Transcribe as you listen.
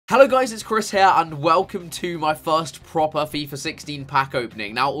Hello guys, it's Chris here, and welcome to my first proper FIFA 16 pack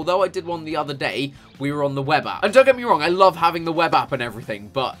opening. Now, although I did one the other day, we were on the web app. And don't get me wrong, I love having the web app and everything,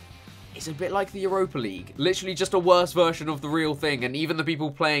 but it's a bit like the Europa League. Literally just a worse version of the real thing, and even the people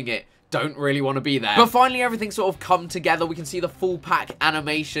playing it don't really want to be there. But finally, everything's sort of come together. We can see the full pack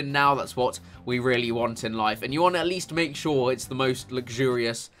animation now. That's what we really want in life. And you want to at least make sure it's the most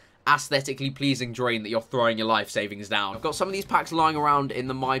luxurious, aesthetically pleasing drain that you're throwing your life savings down. I've got some of these packs lying around in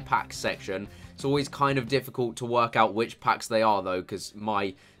the My Packs section. It's always kind of difficult to work out which packs they are though, because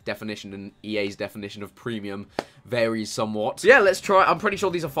my definition and EA's definition of premium varies somewhat. So yeah, let's try. I'm pretty sure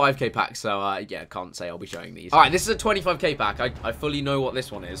these are 5k packs, so yeah, can't say I'll be showing these. Alright, this is a 25k pack. I fully know what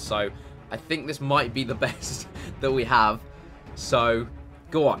this one is, so I think this might be the best that we have. So,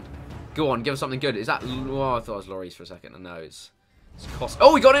 go on. Go on, give us something good. Is that... Oh, I thought it was Lloris for a second. No, it's cost.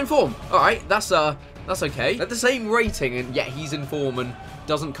 Oh, we got in form. All right, that's okay. They're the same rating, and yet he's in form and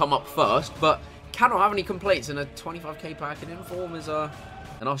doesn't come up first. But cannot have any complaints in a 25k pack. And in form is an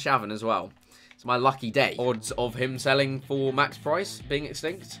Arshavin as well. It's my lucky day. Odds of him selling for max price being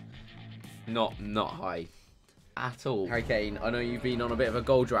extinct, not high at all. Harry Kane, I know you've been on a bit of a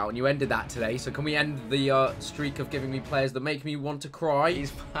goal drought, and you ended that today. So can we end the streak of giving me players that make me want to cry?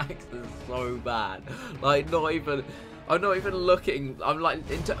 These packs are so bad. Like I'm not even looking. I'm like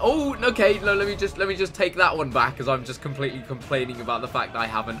into. Oh, okay. No, let me just take that one back, because I'm just completely complaining about the fact that I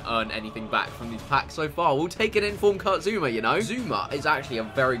haven't earned anything back from these packs so far. We'll take an informed Kurt Zuma. You know, Zuma is actually a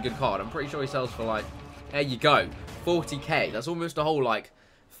very good card. I'm pretty sure he sells for like, there you go, 40k. That's almost a whole like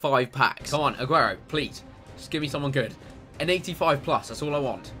 5 packs. Come on, Aguero, please, just give me someone good. An 85 plus. That's all I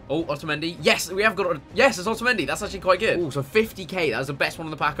want. Oh, Otamendi. Yes, we have got. Yes, it's Otamendi. That's actually quite good. Oh, so 50k. That's the best one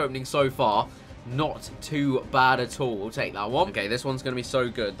of the pack opening so far. Not too bad at all. We'll take that one. Okay, this one's going to be so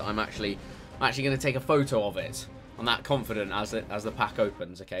good that I'm actually going to take a photo of it. I'm that confident as the pack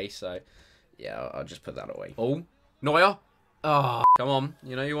opens. Okay, so yeah, I'll just put that away. Oh, Neuer. Oh, come on.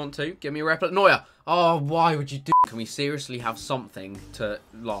 You know you want to. Give me a replica. Neuer. Oh, why would you do? Can we seriously have something to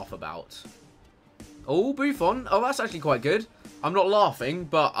laugh about? Oh, Buffon. Oh, that's actually quite good. I'm not laughing,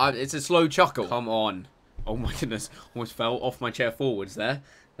 but it's a slow chuckle. Come on. Oh my goodness. Almost fell off my chair forwards there.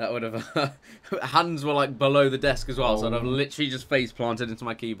 That would have... hands were like below the desk as well, so I'd have literally just face planted into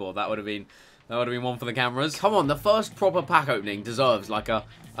my keyboard. That would have been one for the cameras. Come on, the first proper pack opening deserves like a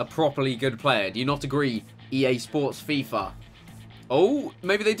properly good player. Do you not agree, EA Sports FIFA? Oh,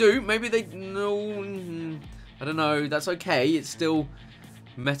 maybe they do. Maybe they... No. I don't know. That's okay. It's still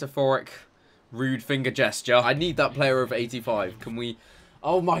metaphoric, rude finger gesture. I need that player over 85. Can we...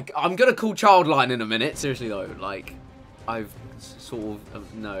 Oh my... I'm going to call Childline in a minute. Seriously though, like... I've sort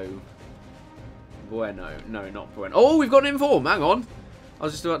of... No. Bueno. No, not Bueno. Oh, we've got an inform. Hang on. I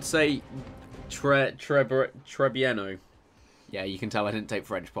was just about to say... Trebbiano. Yeah, you can tell I didn't take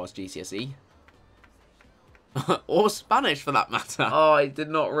French past GCSE. Or Spanish, for that matter. Oh, I did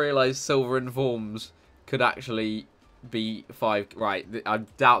not realise silver informs could actually be 5... Right, I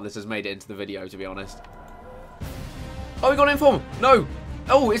doubt this has made it into the video, to be honest. Oh, we got an inform. No.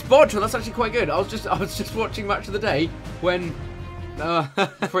 Oh, it's Bodge. That's actually quite good. I was just watching Match of the Day when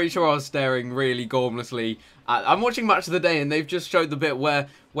pretty sure I was staring really gormlessly at... I'm watching Match of the Day, and they've just showed the bit where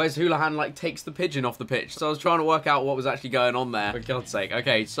Wes Hoolahan like takes the pigeon off the pitch. So I was trying to work out what was actually going on there. For God's sake.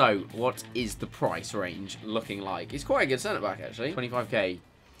 Okay, so what is the price range looking like? It's quite a good centre back actually. 25k.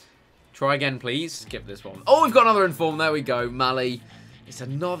 Try again, please. Skip this one. Oh, we've got another inform. There we go. Mali. It's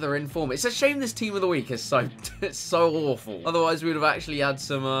another inform. It's a shame this team of the week is so it's so awful. Otherwise, we would have actually had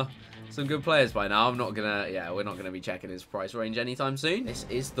some good players by now. We're not gonna be checking his price range anytime soon. This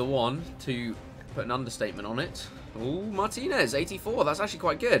is the one to put an understatement on it. Oh, Martinez, 84. That's actually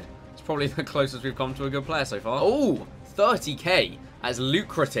quite good. It's probably the closest we've come to a good player so far. Oh, 30k. That's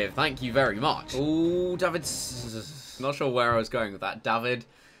lucrative. Thank you very much. Oh, David. Not sure where I was going with that.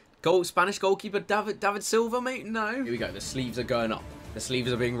 Spanish goalkeeper David Silva, mate. No. Here we go. The sleeves are going up. The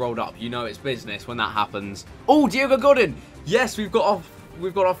sleeves are being rolled up. You know it's business when that happens. Oh, Diego Godin. Yes, we've got off.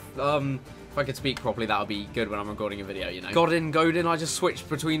 If I could speak properly, that would be good when I'm recording a video, you know. Godin. I just switched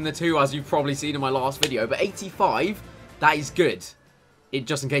between the two, as you've probably seen in my last video. But 85, that is good.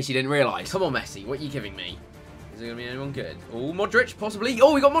 Just in case you didn't realise. Come on, Messi. What are you giving me? Is there going to be anyone good? Oh, Modric, possibly.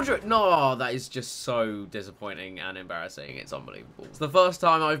 Oh, we got Modric. No, that is just so disappointing and embarrassing. It's unbelievable. It's the first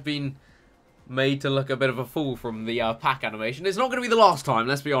time I've been made to look a bit of a fool from the pack animation. It's not going to be the last time,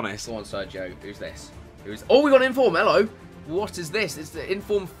 let's be honest. Go on, Sergio. Who's this? Oh, we got an inform. Hello. What is this? It's the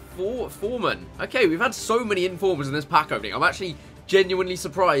inform foreman. Okay, we've had so many informers in this pack opening. I'm actually genuinely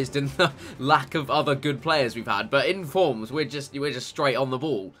surprised in the lack of other good players we've had. But informs, we're just straight on the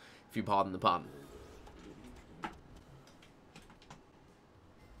ball, if you pardon the pun.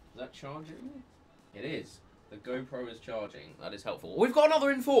 Is that charging? It is. The GoPro is charging. That is helpful. We've got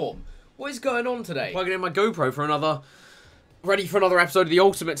another Inform. What is going on today? Plugging in my GoPro for another... Ready for another episode of the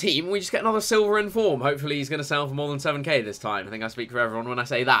Ultimate Team. We just get another silver Inform. Hopefully he's going to sell for more than 7k this time. I think I speak for everyone when I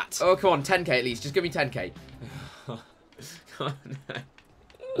say that. Oh, come on. 10k at least. Just give me 10k. Are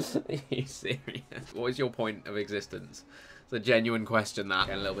you serious? What is your point of existence? It's a genuine question, that.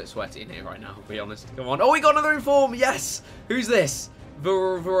 Getting a little bit sweaty in here right now, I'll be honest. Come on. Oh, we got another Inform. Yes. Who's this?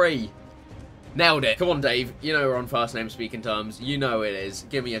 Vree. Nailed it. Come on, Dave. You know we're on first name speaking terms. You know it is.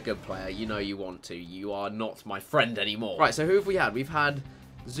 Give me a good player. You know you want to. You are not my friend anymore. Right, so who have we had? We've had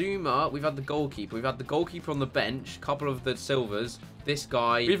Zuma. We've had the goalkeeper. We've had the goalkeeper on the bench. A couple of the silvers. This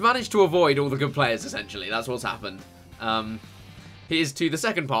guy. We've managed to avoid all the good players, essentially. That's what's happened. Here's to the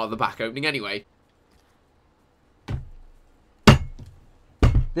second part of the pack opening anyway.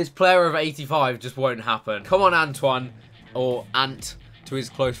 This player of 85 just won't happen. Come on, Antoine. Or Ant. To his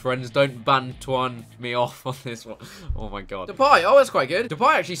close friends, don't Bantuan me off on this one. Oh my god. Depay, oh, that's quite good.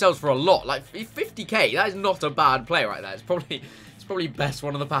 Depay actually sells for a lot, like 50k. That is not a bad play right there. It's probably best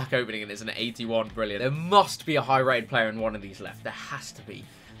one of the pack opening, and it's an 81. Brilliant. There must be a high-rated player in one of these left. There has to be.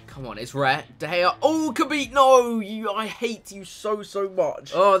 Come on, it's rare. De Gea. Oh, Khabib. No, I hate you so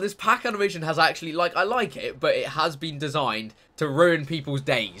much. Oh, this pack animation has actually, like, I like it, but it has been designed to ruin people's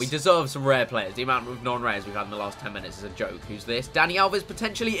days. We deserve some rare players. The amount of non-rares we've had in the last 10 minutes is a joke. Who's this? Dani Alves,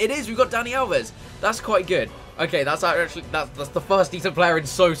 potentially. It is. We've got Dani Alves. That's quite good. Okay, that's actually, that's the first decent player in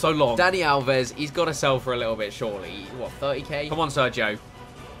so long. Dani Alves, he's got to sell for a little bit, surely. What, 30k? Come on, Sergio.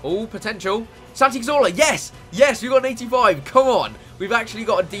 Oh, potential. Santi Cazorla, yes! Yes, we've got an 85. Come on. We've actually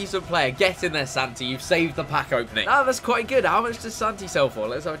got a decent player. Get in there, Santi. You've saved the pack opening. Ah, that's quite good. How much does Santi sell for?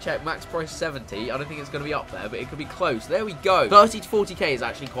 Let's have a check. Max price 70. I don't think it's going to be up there, but it could be close. There we go. 30 to 40k is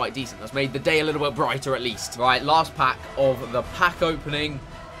actually quite decent. That's made the day a little bit brighter at least. Right, last pack of the pack opening.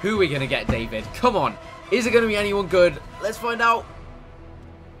 Who are we going to get, David? Come on. Is it going to be anyone good? Let's find out.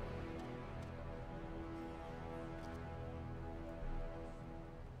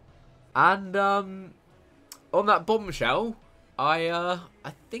 And, on that bombshell, I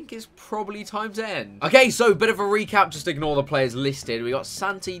think it's probably time to end. Okay, so bit of a recap. Just ignore the players listed. We got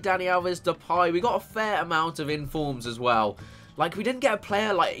Santi, Dani Alves, Depay. We got a fair amount of informs as well. Like, we didn't get a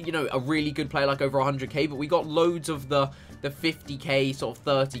player, like, you know, a really good player, like over 100k, but we got loads of the 50k, sort of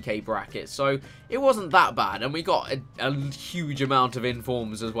 30k brackets. So it wasn't that bad. And we got a huge amount of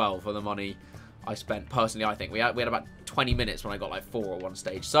informs as well for the money I spent. Personally, I think we had about 20 minutes when I got like 4 at one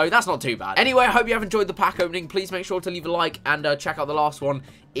stage, so that's not too bad. Anyway, I hope you have enjoyed the pack opening. Please make sure to leave a like and check out the last one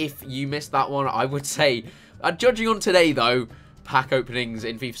if you missed that one. I would say, judging on today though, pack openings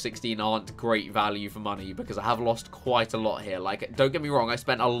in FIFA 16 aren't great value for money because I have lost quite a lot here. Like, don't get me wrong, I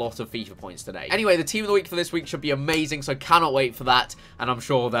spent a lot of FIFA points today. Anyway, the team of the week for this week should be amazing, so cannot wait for that. And I'm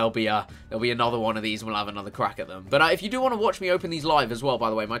sure there'll be another one of these and we'll have another crack at them. But if you do want to watch me open these live as well,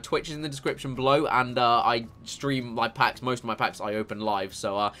 by the way, my Twitch is in the description below, and I stream my packs. Most of my packs I open live,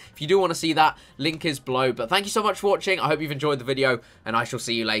 so if you do want to see that, link is below. But thank you so much for watching. I hope you've enjoyed the video, and I shall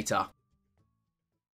see you later.